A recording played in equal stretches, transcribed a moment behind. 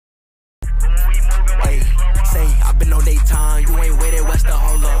time. You ain't with it, what's the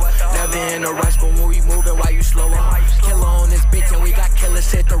hold up? Never in a rush, but when we moving, why you slow up? Killer on this bitch and we got killer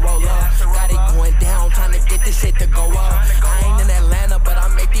shit to roll up. Got it going down, trying to get this shit to go up. I ain't in Atlanta, but I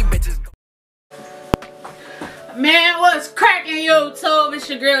make these bitches go. Man, what's cracking YouTube? It's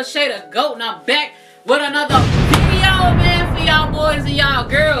your girl Shay the Goat, and I'm back with another video, man, for y'all boys and y'all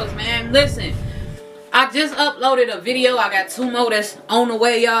girls, man. Listen, I just uploaded a video. I got 2 more that's on the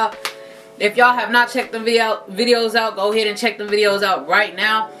way, y'all. If y'all have not checked the videos out, go ahead and check the videos out right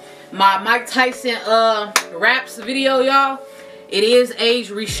now. My Mike Tyson raps video, y'all. It is age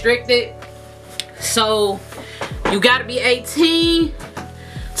restricted, so you gotta be 18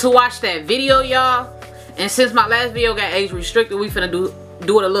 to watch that video, y'all. And since my last video got age restricted, we finna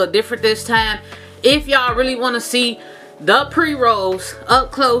do it a little different this time. If y'all really want to see the pre-rolls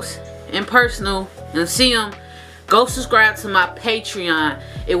up close and personal and see them, go subscribe to my Patreon.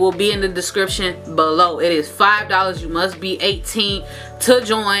 It will be in the description below. It is $5. You must be 18 to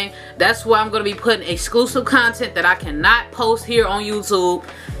join. That's where I'm going to be putting exclusive content that I cannot post here on YouTube.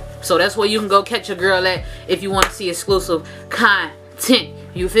 So that's where you can go catch your girl at if you want to see exclusive content.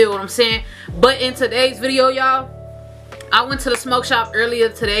 You feel what I'm saying? But in today's video, y'all, I went to the smoke shop earlier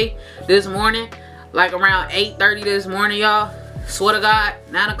this morning, like around 8:30 this morning, y'all. Swear to God,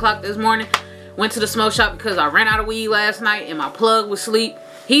 9 o'clock this morning. Went to the smoke shop because I ran out of weed last night and my plug was asleep.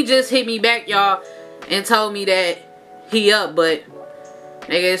 He just hit me back, y'all, and told me that he up, but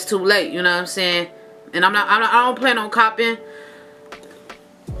nigga, it's too late. You know what I'm saying? And I don't plan on copping.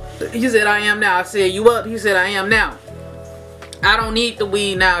 He said I am now. I said you up? He said I am now. I don't need the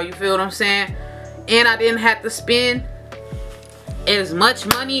weed now, you feel what I'm saying? And I didn't have to spend as much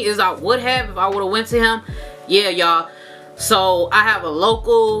money as I would have if I would have went to him. Yeah, y'all. So I have a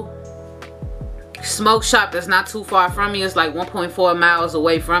local smoke shop that's not too far from me. It's like 1.4 miles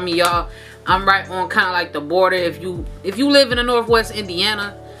away from me, y'all. I'm right on kind of like the border. If you live in the Northwest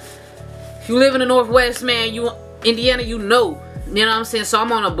Indiana, if you live in the Northwest, man, Indiana, you know. You know what I'm saying? So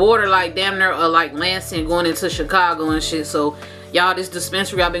I'm on the border, like damn near like Lansing, going into Chicago and shit. So y'all, this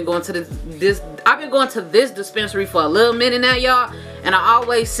dispensary, I've been going to this dispensary for a little minute now, y'all. And I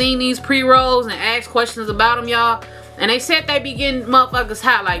always seen these pre-rolls and ask questions about them, y'all. And they said they be getting motherfuckers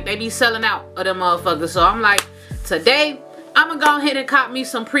hot, like they be selling out of them motherfuckers. So I'm like, today I'm gonna go ahead and cop me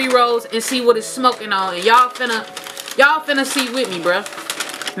some pre-rolls and see what it's smoking on. And y'all finna see with me, bruh.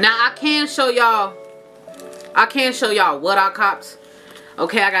 Now I can show y'all what I copped.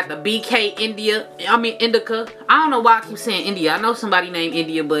 Okay, I got the BK Indica. I don't know why I keep saying India. I know somebody named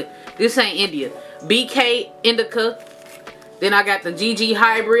India, but this ain't India. BK Indica. Then I got the GG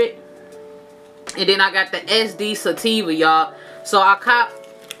Hybrid. And then I got the Hybrid.Sativa, y'all. So I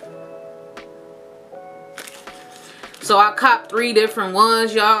copped 3 different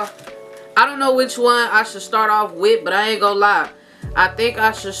ones, y'all. I don't know which one I should start off with, but I ain't gonna lie. I think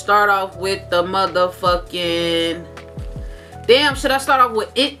I should start off with the motherfucking... Damn, should I start off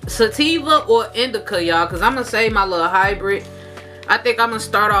with Sativa or Indica, y'all? Because I'm going to save my little hybrid. I think I'm going to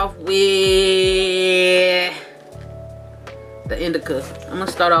start off with the Indica. I'm going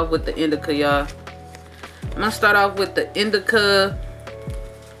to start off with the Indica, y'all. I'm going to start off with the Indica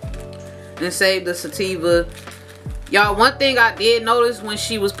and save the Sativa. Y'all, one thing I did notice when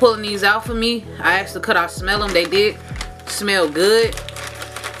she was pulling these out for me, I asked her could I smell them. They did smell good,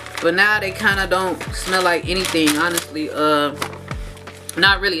 but now they kind of don't smell like anything, honestly.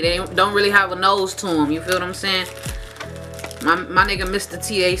 Not really. They don't really have a nose to them, you feel what I'm saying? My nigga Mr.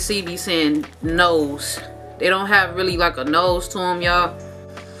 TAC be saying nose. They don't have really like a nose to them, y'all.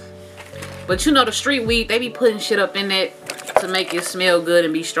 But you know, the street weed, they be putting shit up in that to make it smell good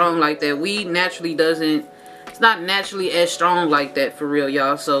and be strong like that. Weed naturally doesn't, it's not naturally as strong like that for real,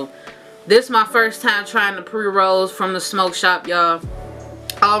 y'all. So this is my first time trying the pre-rolls from the smoke shop, y'all.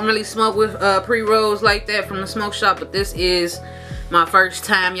 I don't really smoke with pre-rolls like that from the smoke shop, but this is my first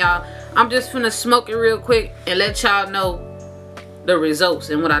time, y'all. I'm just finna smoke it real quick and let y'all know the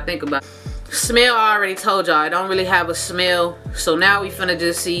results and what I think about it. Smell, I already told y'all, I don't really have a smell. So now we finna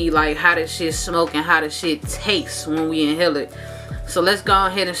just see like how this shit smoke and how the shit tastes when we inhale it. So let's go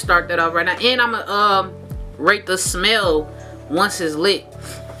ahead and start that off right now. And I'm gonna rate the smell once it's lit,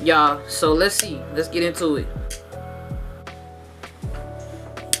 y'all. So let's see, let's get into it.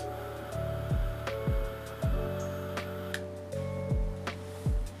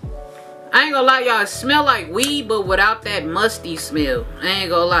 I ain't gonna lie, y'all, it smell like weed, but without that musty smell. I ain't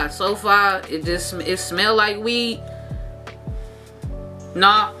gonna lie, so far it smell like weed.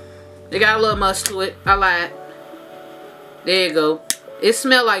 Nah, it got a little must to it. I lied. There you go. It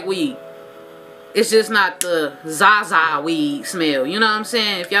smell like weed. It's just not the Zaza weed smell. You know what I'm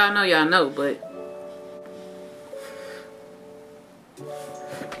saying? If y'all know, y'all know. But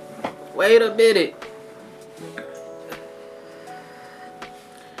Wait a minute.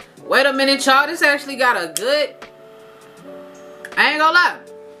 Wait a minute, y'all. This actually got a good... I ain't gonna lie.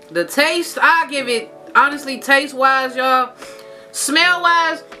 The taste, I give it, honestly, taste-wise, y'all.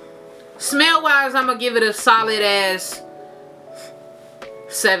 Smell-wise, I'm gonna give it a solid ass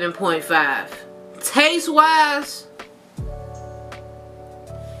 7.5. Taste-wise,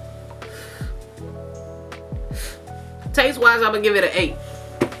 I'm gonna give it an 8.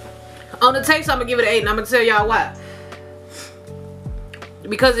 On the taste, I'm gonna give it an 8, and I'm gonna tell y'all why.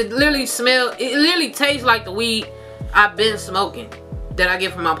 Because it literally tastes like the weed I've been smoking that I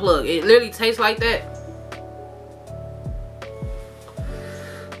get from my plug. It literally tastes like that.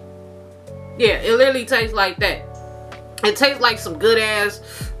 Yeah, it literally tastes like that. It tastes like some good ass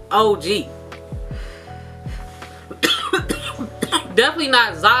OG. Definitely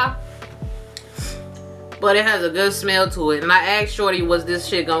not Za, but it has a good smell to it. And I asked Shorty, was this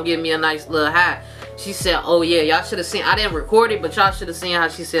shit gonna give me a nice little high? She said, oh yeah. Y'all should have seen, I didn't record it, but y'all should have seen how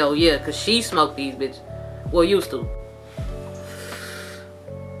she said, oh yeah, because she smoked these bitches. Well, used to.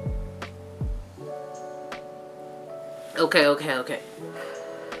 Okay.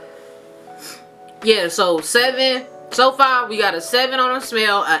 Yeah, so 7. So far, we got a 7 on the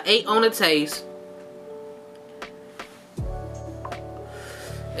smell, an 8 on the taste.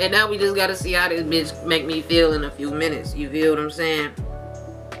 And now we just gotta see how this bitch make me feel in a few minutes. You feel what I'm saying?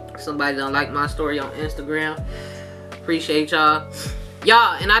 Somebody don't like my story on Instagram. Appreciate y'all.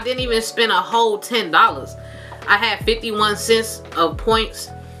 Y'all, and I didn't even spend a whole $10. I had 51 cents of points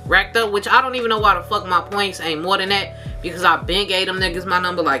racked up, which I don't even know why the fuck my points ain't more than that. Because I been gave them niggas my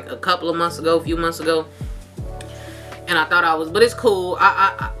number like a couple of months ago, a few months ago. And I thought I was, but it's cool.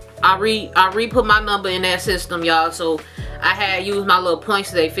 I re-put my number in that system, y'all. So I had used my little points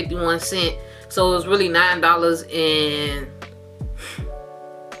today, 51 cents. So it was really $9 and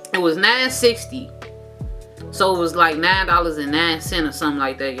it was $9.60. So it was like $9.09 or something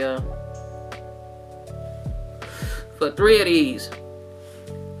like that, y'all. For 3 of these.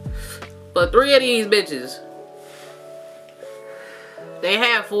 For 3 of these bitches. They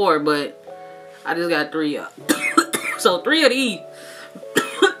had 4, but I just got 3, y'all. So 3 of these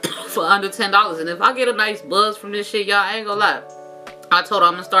for under $10. And if I get a nice buzz from this shit, y'all, I ain't gonna lie. I told her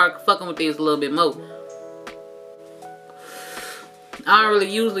I'm gonna start fucking with these a little bit more. I don't really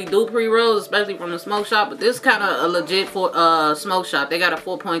usually do pre-rolls, especially from the smoke shop, but this kind of a legit smoke shop. They got a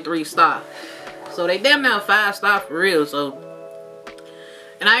 4.3 star. So they damn near 5 star for real. So,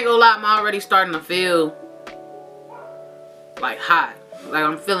 and I ain't gonna lie, I'm already starting to feel like hot. Like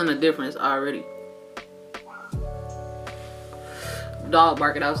I'm feeling the difference already. Dog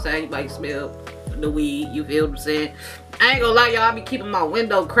barking outside, you might smell the weed, you feel what I'm saying? I ain't gonna lie, y'all, I be keeping my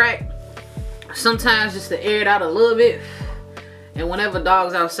window cracked sometimes just to air it out a little bit. And whenever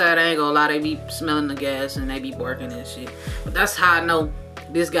dogs outside, I ain't gonna lie, they be smelling the gas and they be barking and shit. But that's how I know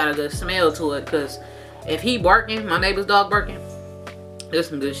this got a good smell to it, cause if he barking, my neighbor's dog barking, there's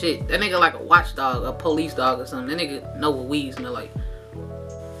some good shit. That nigga like a watchdog, a police dog or something. That nigga know what weed smell like.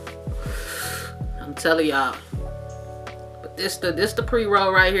 I'm telling y'all. But this the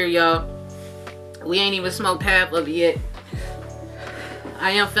pre-roll right here, y'all. We ain't even smoked half of it yet.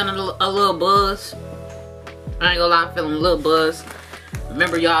 I am feeling a little buzz. I ain't gonna lie, I'm feeling a little buzz.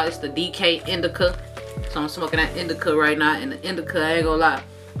 Remember, y'all, it's the DK Indica. So I'm smoking that Indica right now. And the Indica, I ain't gonna lie,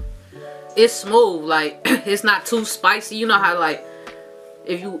 it's smooth. Like, it's not too spicy. You know how, like,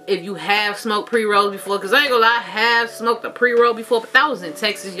 if you have smoked pre-rolls before, because I ain't gonna lie, I have smoked a pre-roll before, but that was in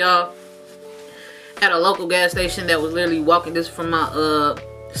Texas, y'all. At a local gas station that was literally walking this from my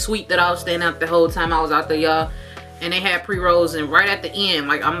suite that I was staying at the whole time I was out there, y'all. And they had pre-rolls, and right at the end,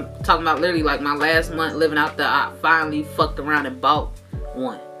 like I'm talking about literally like my last month living out there, I finally fucked around and bought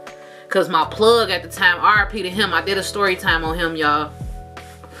one. Cause my plug at the time, RIP to him, I did a story time on him, y'all.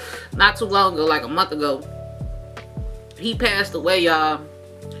 Not too long ago, like a month ago. He passed away, y'all.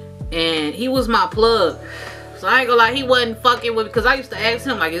 And he was my plug. So I ain't gonna lie, he wasn't fucking with me. Cause I used to ask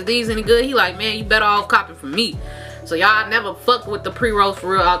him, like, is these any good? He like, man, you better off copping from me. So y'all, never fucked with the pre-rolls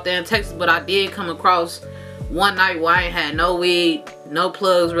for real out there in Texas. But I did come across one night where I ain't had no weed, no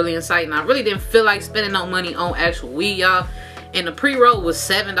plugs really in sight. And I really didn't feel like spending no money on actual weed, y'all. And the pre-roll was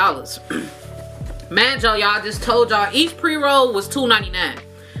 $7. Man, y'all, I just told y'all each pre-roll was $2.99.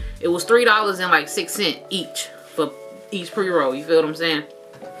 It was $3.06 each for each pre-roll. You feel what I'm saying?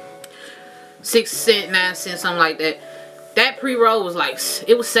 6 cents, 9 cents, something like that. That pre-roll was like,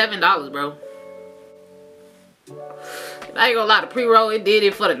 it was $7, bro. I ain't gonna lie, the pre-roll, it did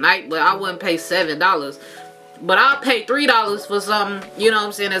it for the night, but I wouldn't pay $7. But I'll pay $3 for something, you know what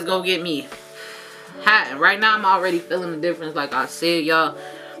I'm saying, that's gonna get me hot. And right now, I'm already feeling the difference, like I said, y'all.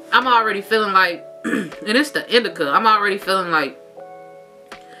 I'm already feeling like, and it's the Indica. I'm already feeling the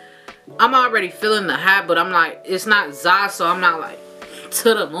high, but I'm like, it's not za, so I'm not like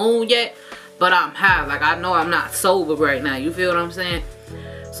to the moon yet, but I'm high. Like, I know I'm not sober right now. You feel what I'm saying?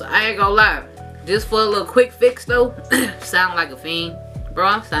 So I ain't gonna lie. Just for a little quick fix though, sound like a fiend. Bro,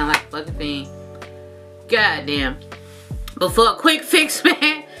 I sound like a fucking fiend. God damn. But for a quick fix,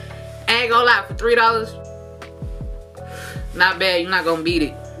 man, I ain't gonna lie, for $3, not bad. You're not gonna beat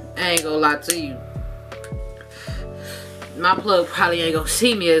it. I ain't gonna lie to you. My plug probably ain't gonna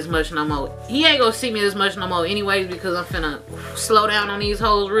see me as much no more. He ain't gonna see me as much no more anyways, because I'm finna slow down on these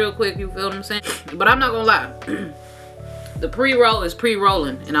hoes real quick, you feel what I'm saying? But I'm not gonna lie. The pre-roll is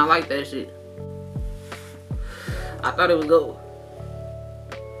pre-rolling, and I like that shit. I thought it was good.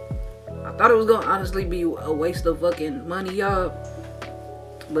 I thought it was gonna honestly be a waste of fucking money, y'all.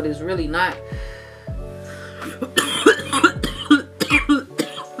 But it's really not.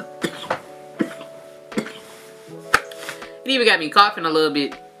 It even got me coughing a little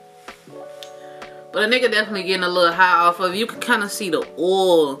bit. But a nigga definitely getting a little high off of it. You can kind of see the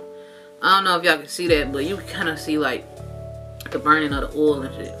oil. I don't know if y'all can see that, but you can kind of see like the burning of the oil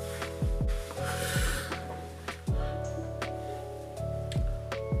and shit.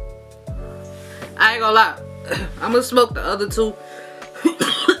 I ain't gonna lie. I'm gonna smoke the other two.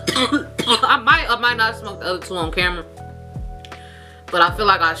 I might not smoke the other two on camera. But I feel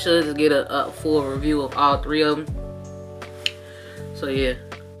like I should just get a full review of all three of them. So yeah.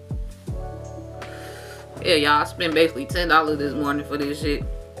 Yeah, y'all, I spent basically $10 this morning for this shit.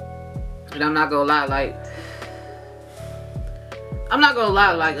 And I'm not gonna lie, like, a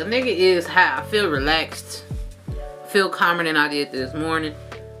nigga is high. I feel relaxed. I feel calmer than I did this morning.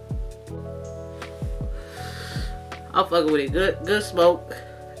 I'm fucking with it. Good smoke.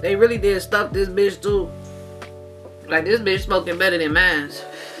 They really did stuff this bitch too. Like, this bitch smoking better than mine.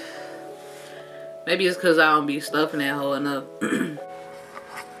 Maybe it's cause I don't be stuffing that hoe enough.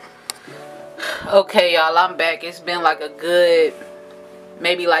 Okay, y'all, I'm back. It's been like a good,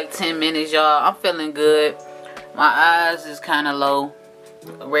 maybe like 10 minutes, y'all. I'm feeling good. My eyes is kind of low,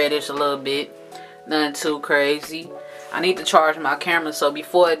 reddish a little bit. Nothing too crazy. I need to charge my camera, so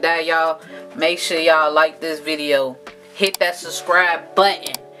before it die, y'all, make sure y'all like this video, hit that subscribe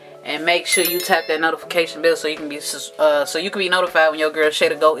button, and make sure you tap that notification bell so you can be notified when your girl Shay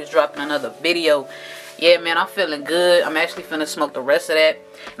the Goat is dropping another video. Yeah, man, I'm feeling good. I'm actually finna smoke the rest of that,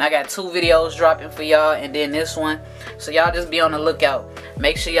 and I got 2 videos dropping for y'all, and then this one. So y'all just be on the lookout.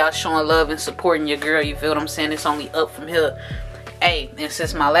 Make sure y'all showing love and supporting your girl. You feel what I'm saying? It's only up from here. Hey, and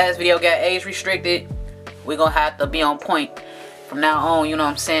since my last video got age restricted, we're gonna have to be on point from now on, you know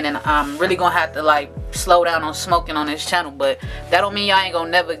what I'm saying? And I'm really gonna have to like slow down on smoking on this channel, but that don't mean y'all ain't gonna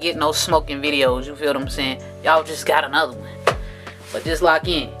never get no smoking videos, you feel what I'm saying? Y'all just got another one. But just lock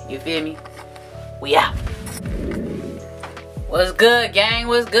in, you feel me? We out. What's good, gang?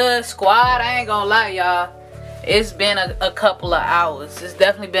 What's good, squad? I ain't gonna lie, y'all. It's been a couple of hours. It's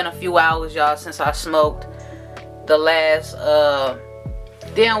definitely been a few hours, y'all, since I smoked the last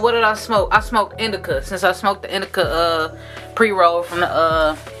damn, what did I smoke? I smoked Indica. Since I smoked the Indica pre-roll from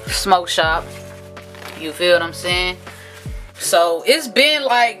the smoke shop. You feel what I'm saying? So it's been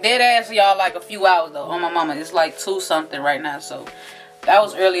like dead ass, y'all, like a few hours though. On my mama, it's like 2 something right now. So that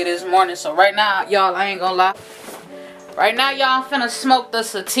was earlier this morning. So right now, y'all, I ain't gonna lie. Right now, y'all, I'm finna smoke the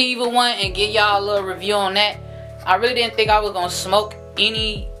sativa one and get y'all a little review on that. I really didn't think I was gonna smoke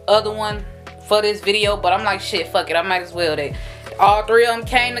any other one for this video, but I'm like, shit, fuck it, I might as well. All 3 of them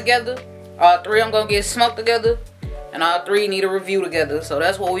came together. All 3 of them gonna get smoked together, and all 3 need a review together. So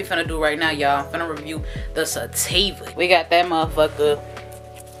that's what we finna do right now, y'all. I'm finna review the sativa. We got that motherfucker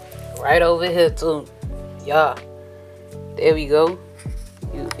right over here too, y'all. There we go.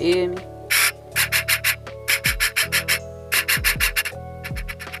 You feel me?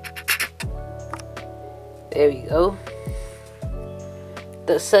 There we go.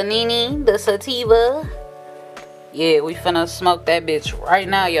 The Sanini, the sativa. Yeah, we finna smoke that bitch right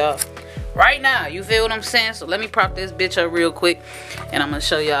now, y'all. Right now, you feel what I'm saying? So let me prop this bitch up real quick, and I'm gonna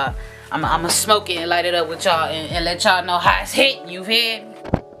show y'all. I'm gonna smoke it and light it up with y'all, and let y'all know how it's hitting. You feel me?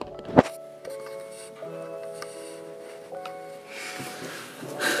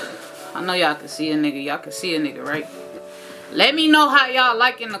 I know y'all can see a nigga. Y'all can see a nigga, right? Let me know how y'all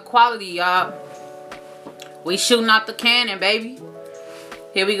liking the quality, y'all. We shooting out the cannon, baby.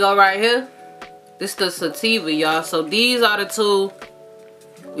 Here we go right here. This is the sativa, y'all. So these are the 2.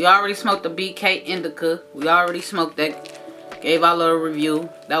 We already smoked the BK Indica. We already smoked that. Gave our little review.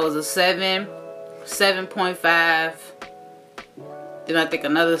 That was a 7, 7.5. Then I think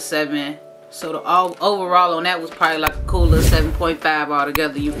another 7. So the overall on that was probably like a cool little 7.5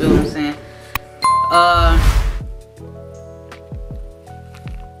 altogether. You feel what I'm saying?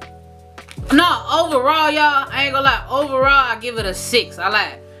 No, overall, y'all, I ain't gonna lie. Overall, I give it a 6. I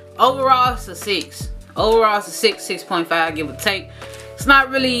like it. Overall, it's a 6. Overall, it's a 6, 6.5, give or take. It's not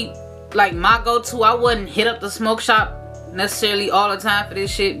really like my go-to. I wouldn't hit up the smoke shop necessarily all the time for this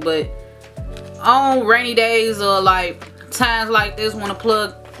shit, but on rainy days or like times like this, when a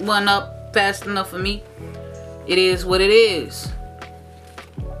plug one up fast enough for me, it is what it is.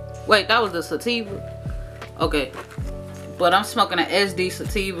 Wait, that was the sativa? Okay. But I'm smoking an SD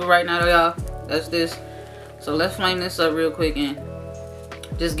sativa right now, y'all. That's this. So let's flame this up real quick and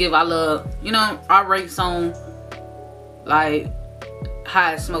just give our little, you know, our rates on like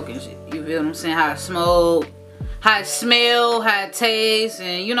how it's smoking shit. You feel what I'm saying? How it smoke, how it smell, how it tastes,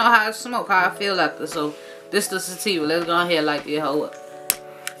 and you know how it smoke, how I feel after. So this the sativa. Let's go ahead and light this hoe up.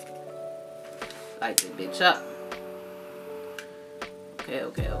 Light this bitch up. Okay,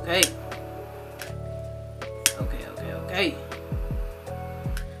 okay, okay. Okay.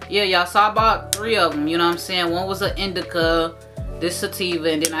 Yeah, y'all, so I bought 3 of them, you know what I'm saying? One was an Indica, this sativa,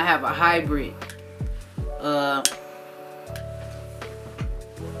 and then I have a hybrid.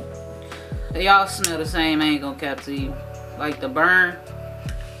 They all smell the same, I ain't gonna cap to you. Like the burn,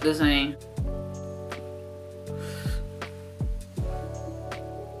 the same.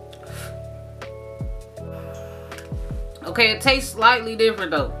 Okay, it tastes slightly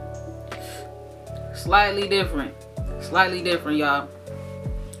different though. Slightly different, y'all.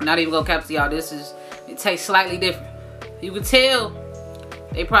 Not even gonna cap to y'all. It tastes slightly different. You can tell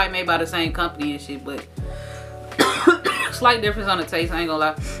they probably made by the same company and shit, but slight difference on the taste. I ain't gonna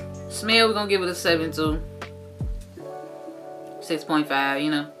lie. Smell, we're gonna give it a 7 too. 6.5,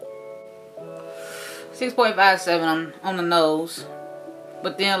 you know. 6.5, 7 on the nose.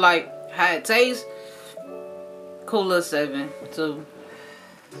 But then like how it tastes, cool little 7 too.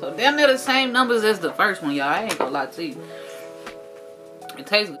 So damn near the same numbers as the first one, y'all. I ain't gonna lie to you. It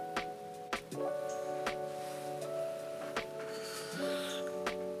tastes good.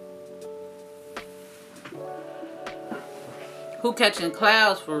 Who catching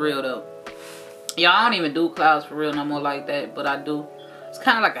clouds for real though? Y'all, I don't even do clouds for real no more like that, but I do. It's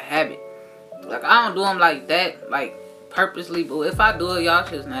kind of like a habit. Like I don't do them like that, like purposely, but if I do it, y'all,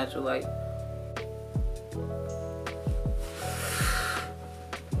 shit's natural. Like,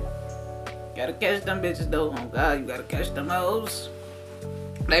 gotta catch them bitches though. Oh God, you gotta catch them hoes.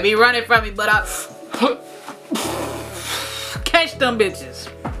 They be running from me, but I catch them bitches.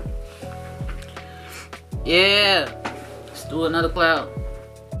 Yeah. Let's do another cloud.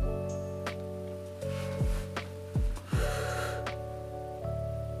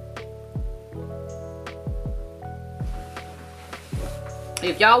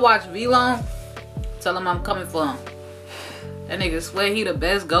 If y'all watch V-Long, tell him I'm coming for him. That nigga swear he the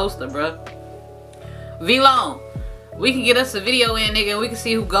best ghoster, bro. V-Long, we can get us a video in, nigga, and we can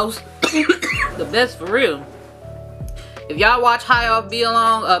see who ghosts the best for real. If y'all watch High Off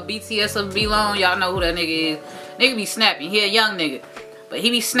V-Long, BTS of V-Long, y'all know who that nigga is. Nigga be snapping. He a young nigga, but he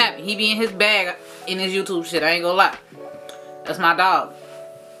be snapping. He be in his bag in his YouTube shit. I ain't gonna lie. That's my dog.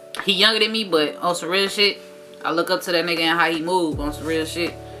 He younger than me, but on some real shit, I look up to that nigga and how he move on some real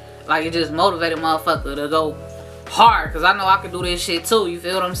shit. Like, it just motivated motherfucker to go hard, cause I know I can do this shit too. You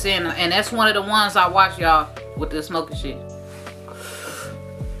feel what I'm saying? And that's one of the ones I watch, y'all, with this smoking shit.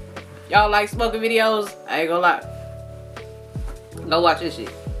 Y'all like smoking videos? I ain't gonna lie. Go watch this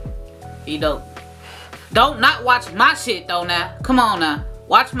shit. He dope. Don't not watch my shit though now. Come on now.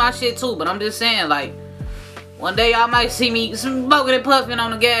 Watch my shit too, but I'm just saying, like, one day y'all might see me smoking and puffing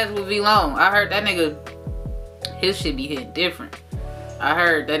on the gas with V-Long. I heard that nigga, his shit be hitting different. I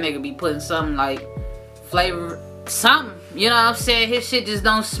heard that nigga be putting something like flavor, something. You know what I'm saying? His shit just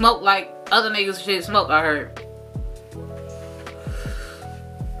don't smoke like other niggas shit smoke, I heard.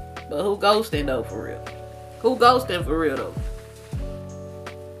 But who ghosting though for real? Who ghosting for real though?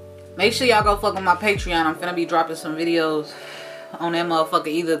 Make sure y'all go fuck with my Patreon. I'm finna be dropping some videos on that motherfucker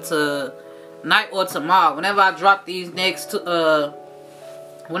either tonight or tomorrow. Whenever I drop these next whenever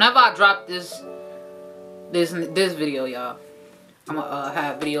I drop this video, y'all, I'm gonna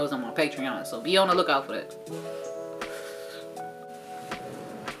have videos on my Patreon, so be on the lookout for that.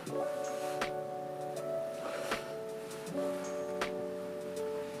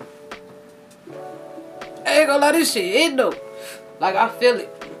 I ain't gonna let this shit in though. Like, I feel it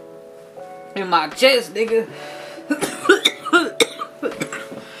in my chest, nigga.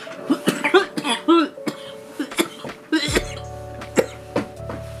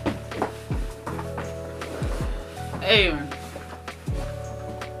 Hey,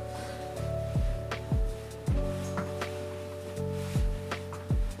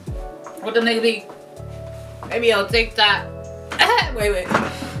 What the nigga be? Maybe on TikTok. wait.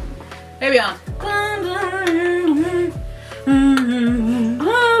 Maybe on.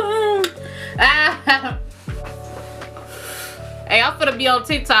 Hey, I'm finna be on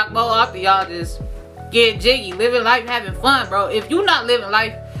TikTok more after y'all just get jiggy, living life, having fun, bro. If you not living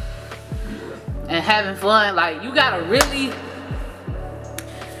life and having fun, like, you gotta really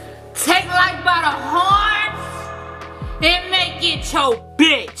take life by the horns and make it your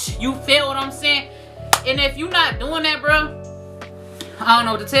bitch. You feel what I'm saying? And if you not doing that, bro, I don't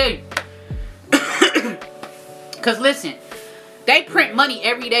know what to tell you. Cause listen, they print money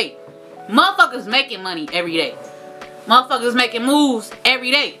every day. Motherfuckers making money every day. Motherfuckers making moves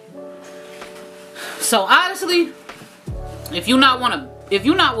every day. So honestly, if you not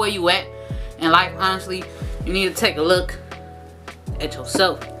where you at in life, honestly, you need to take a look at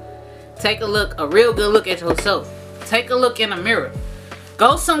yourself. Take a real good look at yourself. Take a look in the mirror.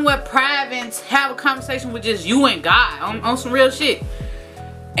 Go somewhere private and have a conversation with just you and God on some real shit.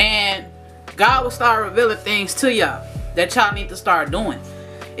 And God will start revealing things to y'all that y'all need to start doing.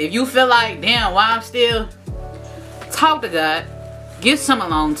 If you feel like, damn, why I'm still, talk to God. Get some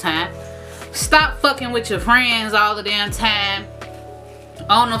alone time. Stop fucking with your friends all the damn time.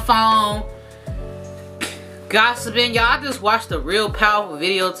 On the phone. Gossiping. Y'all, I just watched a real powerful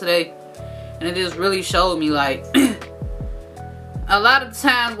video today. And it just really showed me, like, a lot of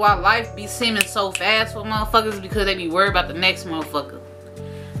times why life be seeming so fast for motherfuckers because they be worried about the next motherfucker.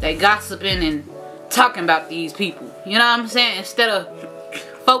 They gossiping and talking about these people. You know what I'm saying? Instead of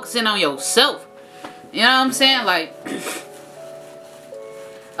focusing on yourself. You know what I'm saying? Like,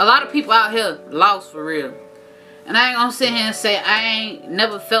 a lot of people out here lost for real. And I ain't gonna sit here and say I ain't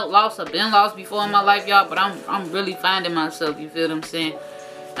never felt lost or been lost before in my life, y'all. But I'm really finding myself. You feel what I'm saying?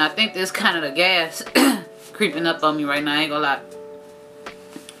 And I think there's kind of the gas creeping up on me right now. I ain't gonna lie.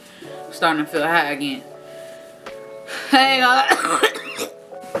 I'm starting to feel high again. I ain't gonna lie.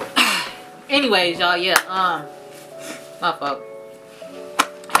 Anyways, y'all, yeah. My fault.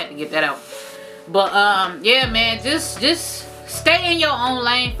 I had to get that out. But yeah, man, just stay in your own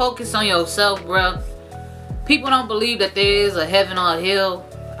lane. Focus on yourself, bro. People don't believe that there is a heaven or a hell.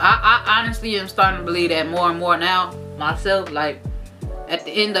 I honestly am starting to believe that more and more now myself. Like, at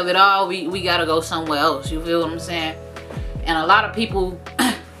the end of it all, we gotta go somewhere else. You feel what I'm saying? And a lot of people,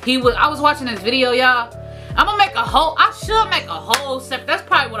 I was watching this video, y'all. I should make a whole separate, that's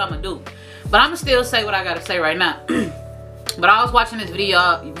probably what I'm gonna do. But I'm gonna still say what I gotta say right now. But I was watching this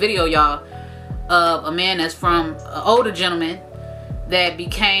video, y'all, of a man that's from an older gentleman that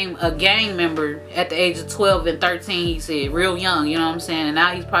became a gang member at the age of 12 and 13, he said. Real young, you know what I'm saying? And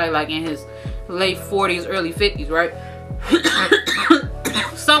now he's probably like in his late 40s, early 50s, right?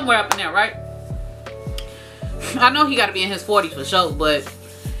 Somewhere up in there, right? I know he gotta be in his 40s for sure, but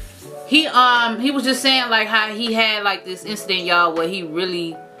he was just saying like how he had like this incident, y'all, where he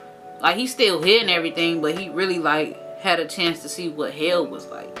really, like, he's still here and everything, but he really like had a chance to see what hell was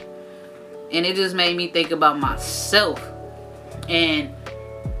like. And it just made me think about myself and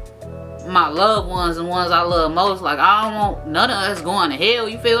my loved ones and ones I love most. Like, I don't want none of us going to hell.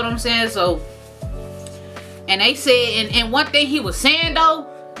 You feel what I'm saying? So, and they said, and one thing he was saying though,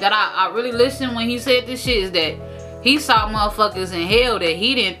 that I really listened when he said this shit, is that he saw motherfuckers in hell that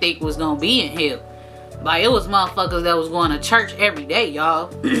he didn't think was gonna be in hell. Like, it was motherfuckers that was going to church every day,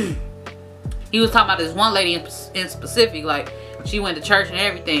 y'all. He was talking about this one lady in specific, like, she went to church and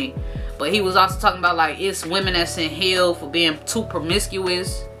everything. But he was also talking about, like, it's women that's in hell for being too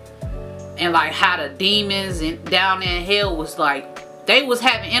promiscuous. And, like, how the demons and down there in hell was, like, they was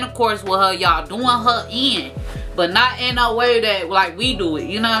having intercourse with her, y'all, doing her in. But not in a way that, like, we do it.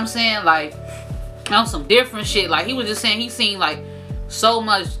 You know what I'm saying? Like, on some different shit. Like, he was just saying he seen, like, so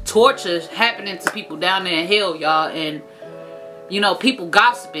much torture happening to people down there in hell, y'all. And, you know, people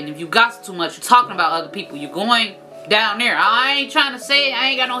gossiping. If you gossip too much, you're talking about other people. You're going down there. I ain't trying to say it. I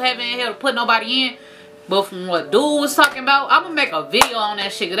ain't got no heaven and hell to put nobody in. But from what dude was talking about, I'm gonna make a video on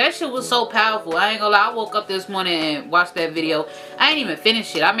that shit. Cause that shit was so powerful. I ain't gonna lie. I woke up this morning and watched that video. I ain't even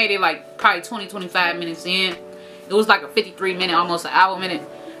finished it. I made it like probably 20-25 minutes in. It was like a 53-minute, almost an hour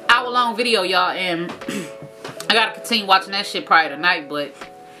long video, y'all. And I gotta continue watching that shit probably tonight. But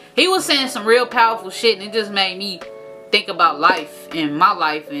he was saying some real powerful shit, and it just made me think about life and my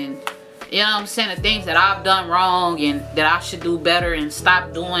life, and you know what I'm saying, the things that I've done wrong and that I should do better and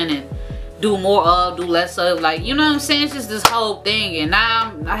stop doing and do more of, do less of. Like, you know what I'm saying? It's just this whole thing. And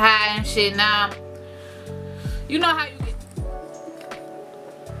now I'm high and shit. Now you know how you get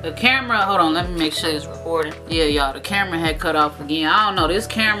the camera. Hold on, let me make sure it's recording. Yeah, y'all, the camera had cut off again. I don't know, this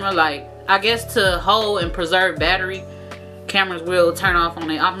camera, like, I guess to hold and preserve battery, cameras will turn off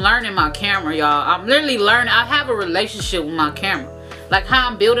on it. I'm learning my camera, y'all. I'm literally learning. I have a relationship with my camera. Like how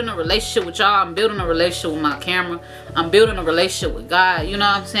I'm building a relationship with y'all, I'm building a relationship with my camera. I'm building a relationship with God. You know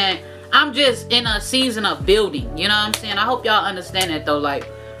what I'm saying? I'm just in a season of building. You know what I'm saying? I hope y'all understand that though. Like,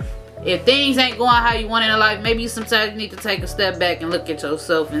 if things ain't going how you want in life, maybe sometimes you need to take a step back and look at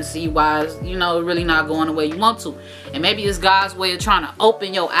yourself and see why it's, you know, really not going the way you want to. And maybe it's God's way of trying to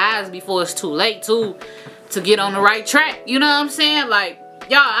open your eyes before it's too late to get on the right track. You know what I'm saying? Like,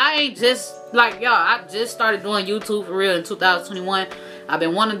 y'all, I just started doing YouTube for real in 2021. I've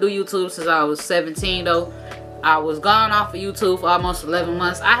been wanting to do YouTube since I was 17 though. I was gone off of YouTube for almost 11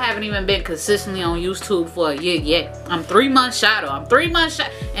 months. I haven't even been consistently on YouTube for a year yet. I'm 3 months shy though. I'm 3 months shy.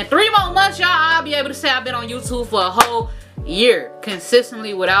 In 3 more months, y'all, I'll be able to say I've been on YouTube for a whole year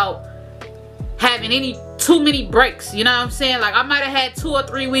consistently without having too many breaks. You know what I'm saying? Like, I might have had 2 or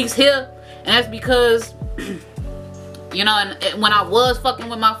 3 weeks here, and that's because you know, and when I was fucking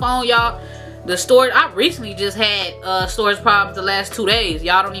with my phone, y'all, the storage, I recently just had storage problems the last 2 days.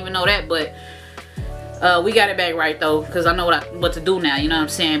 Y'all don't even know that, but we got it back right though, because I know what to do now. You know what I'm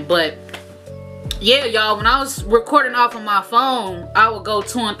saying? But yeah, y'all, when I was recording off of my phone, I would go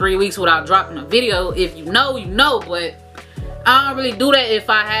 2 and 3 weeks without dropping a video. If you know, you know. But I don't really do that if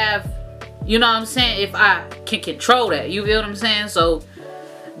I have, you know what I'm saying, if I can control that. You feel what I'm saying? So,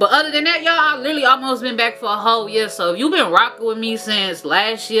 but other than that, y'all, I literally almost been back for a whole year. So if you've been rocking with me since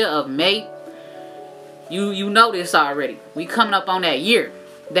last year of May, you know this already. We coming up on that year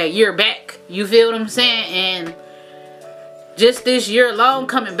back. You feel what I'm saying? And just this year alone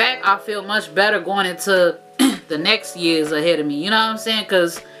coming back, I feel much better going into the next years ahead of me. You know what I'm saying?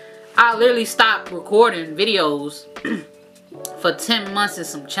 Because I literally stopped recording videos for 10 months and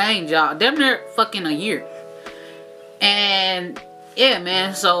some change, y'all. Damn near fucking a year. And yeah,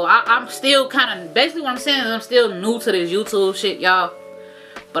 man, so I'm still kind of, basically what I'm saying is I'm still new to this YouTube shit, y'all.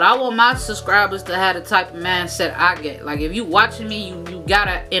 But I want my subscribers to have the type of mindset I get. Like, if you watching me, you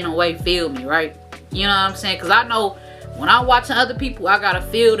gotta, in a way, feel me, right? You know what I'm saying? Because I know when I'm watching other people, I gotta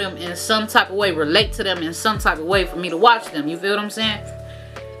feel them in some type of way, relate to them in some type of way for me to watch them. You feel what I'm saying?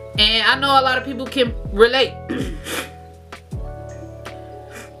 And I know a lot of people can relate.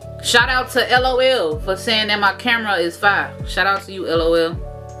 Shout out to LOL for saying that my camera is fire. Shout out to you, LOL.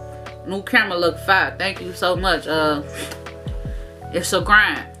 New camera look fire. Thank you so much. It's a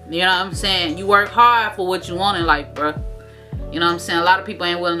grind. You know what I'm saying? You work hard for what you want in life, bro. You know what I'm saying? A lot of people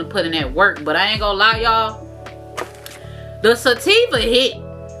ain't willing to put in that work. But I ain't gonna lie, y'all. The sativa hit.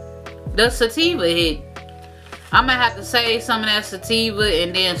 The sativa hit. I might have to save some of that sativa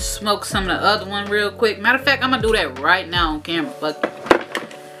and then smoke some of the other one real quick. Matter of fact, I'm gonna do that right now on camera. Fuck it.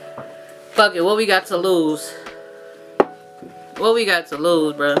 Fuck it. What we got to lose? What we got to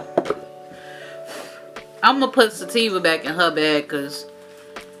lose, bro? I'm gonna put sativa back in her bag, cause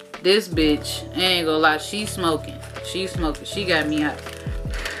this bitch, I ain't gonna lie, she's smoking. She's smoking. She got me hot.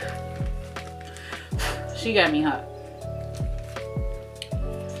 She got me hot.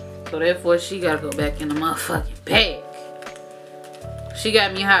 So therefore, she gotta go back in the motherfucking bag. She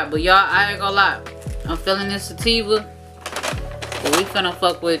got me hot, but y'all, I ain't gonna lie. I'm feeling this sativa, but we finna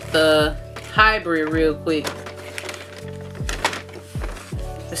fuck with the hybrid real quick.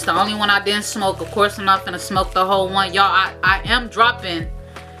 It's the only one I didn't smoke. Of course, I'm not gonna smoke the whole one. Y'all, I am dropping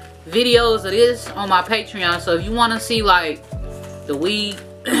videos of this on my Patreon. So if you want to see, like, the weed,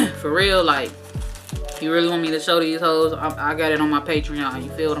 for real, like, if you really want me to show these hoes, I got it on my Patreon. You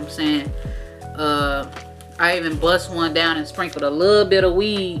feel what I'm saying? I even bust one down and sprinkled a little bit of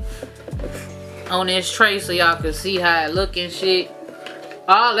weed on this tray so y'all can see how it look and shit.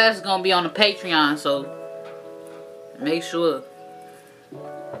 All that's gonna be on the Patreon, so make sure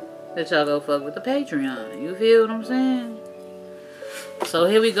that y'all go fuck with the Patreon. You feel what I'm saying? So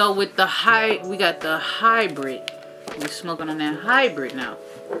here we go with the we got the hybrid. We smoking on that hybrid now.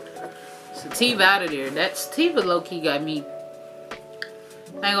 Sativa out of there. That sativa low-key got me.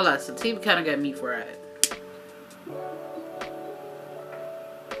 I ain't gonna lie, sativa kind of got me fried.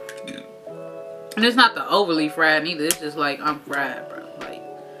 And it's not the overly fried neither. It's just like I'm fried, bro. Like,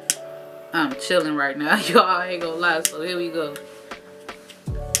 I'm chilling right now. Y'all ain't gonna lie. So here we go.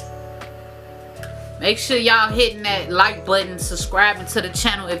 Make sure y'all hitting that like button, subscribing to the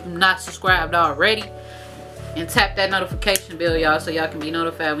channel if you're not subscribed already. And tap that notification bell, y'all, so y'all can be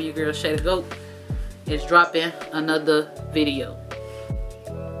notified when your girl Shay the Goat is dropping another video.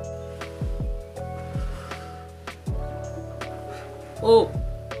 Oh.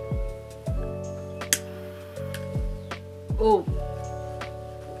 Oh.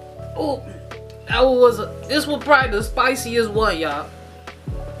 Oh. This was probably the spiciest one, y'all.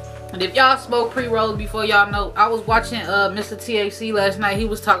 And if y'all smoke pre-rolls before, y'all know, I was watching Mr. THC last night. He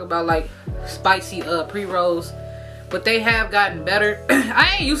was talking about like spicy pre-rolls, but they have gotten better.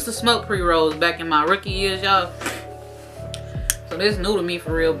 I ain't used to smoke pre-rolls back in my rookie years, y'all, so this is new to me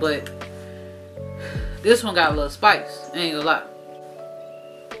for real, but this one got a little spice, I ain't gonna lie.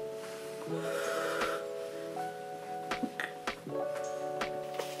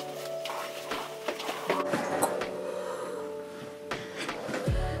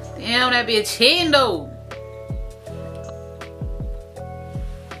 Damn, that bitch hitting though.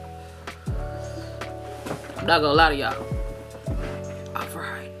 I'm not gonna lie to y'all. I'm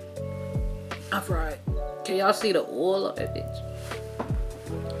fried. I'm fried. Can y'all see the oil of that bitch?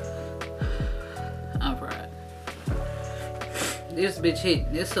 I'm fried. This bitch hitting.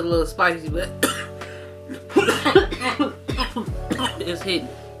 It's a little spicy, but it's hitting.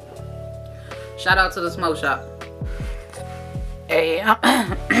 Shout out to the smoke shop. Hey,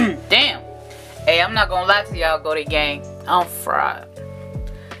 damn. Hey, I'm not gonna lie to y'all, go to gang. I'm fried.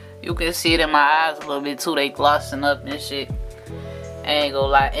 You can see it in my eyes a little bit too. They glossing up and shit. I ain't gonna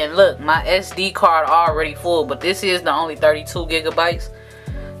lie. And look, my SD card already full, but this is the only 32 gigabytes.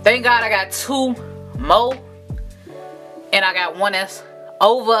 Thank God I got 2 more. And I got one that's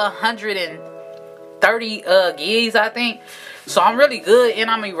over 130 gigs, I think. So I'm really good. And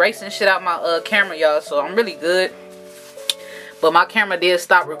I'm erasing shit out my camera, y'all. So I'm really good. But my camera did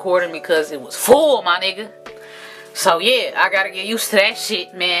stop recording because it was full, my nigga. So yeah, I gotta get used to that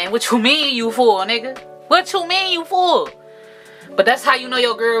shit, man. What you mean you full, nigga? What you mean you full? But that's how you know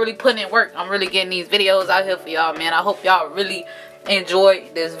your girl really putting in work. I'm really getting these videos out here for y'all, man. I hope y'all really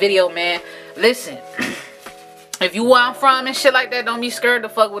enjoyed this video, man. Listen, if you where I'm from and shit like that, don't be scared to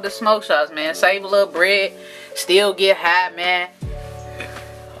fuck with the smoke shops, man. Save a little bread, still get high, man.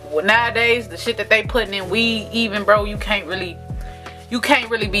 Well, nowadays, the shit that they putting in weed, even, bro, you can't really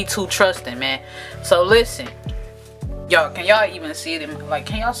be too trusting, man. So listen, y'all, can y'all even see it in, like,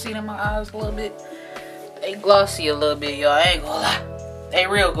 can y'all see it in my eyes a little bit? They glossy a little bit, y'all. I ain't gonna lie. They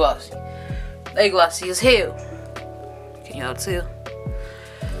real glossy. They glossy as hell. Can y'all tell?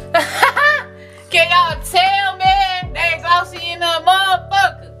 Can y'all tell, man? They glossy in the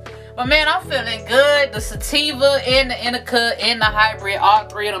motherfucker. But man, I'm feeling good. The sativa and the indica and the hybrid, all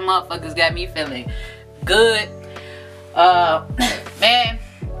 3 of them motherfuckers got me feeling good. Man,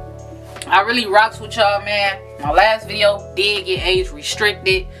 I really rocks with y'all, man. My last video did get age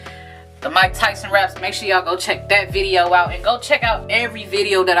restricted. The Mike Tyson raps, make sure y'all go check that video out. And go check out every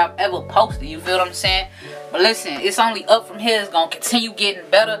video that I've ever posted. You feel what I'm saying? But listen, it's only up from here. It's going to continue getting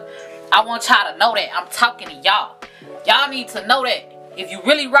better. I want y'all to know that. I'm talking to y'all. Y'all need to know that. If you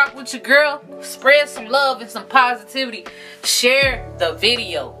really rock with your girl, spread some love and some positivity. Share the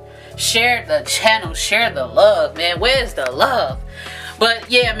video. Share the channel. Share the love, man. Where's the love? But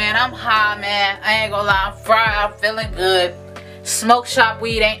yeah, man, I'm high, man. I ain't gonna lie. I'm fried. I'm feeling good. Smoke shop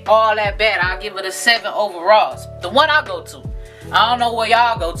weed ain't all that bad. I'll give it a 7 overall. The one I go to. I don't know where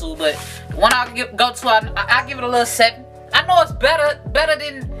y'all go to, but the one I go to, I give it a little 7. I know it's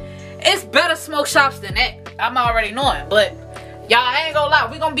better smoke shops than that. I'm already knowing, but y'all, I ain't gonna lie,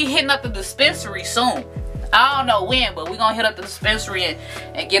 we gonna be hitting up the dispensary soon. I don't know when, but we gonna hit up the dispensary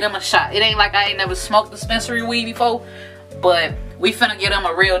and get them a shot. It ain't like I ain't never smoked dispensary weed before, but we finna give them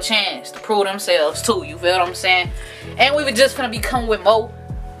a real chance to prove themselves too. You feel what I'm saying? And we were just finna be coming with more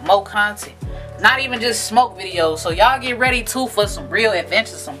content. Not even just smoke videos. So y'all get ready too for some real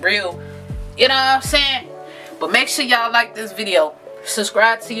adventures, some real, you know what I'm saying? But make sure y'all like this video.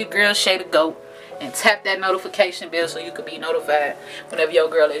 Subscribe to your girl Shay the Goat. And tap that notification bell so you can be notified whenever your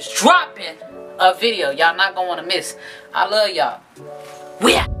girl is dropping a video. Y'all not gonna wanna miss. I love y'all.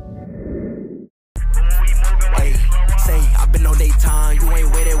 We out. Hey, say, I've been on daytime. You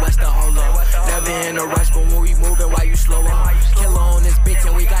ain't waited, what's the hold up? Never in a rush, but when we moving, why you slow up?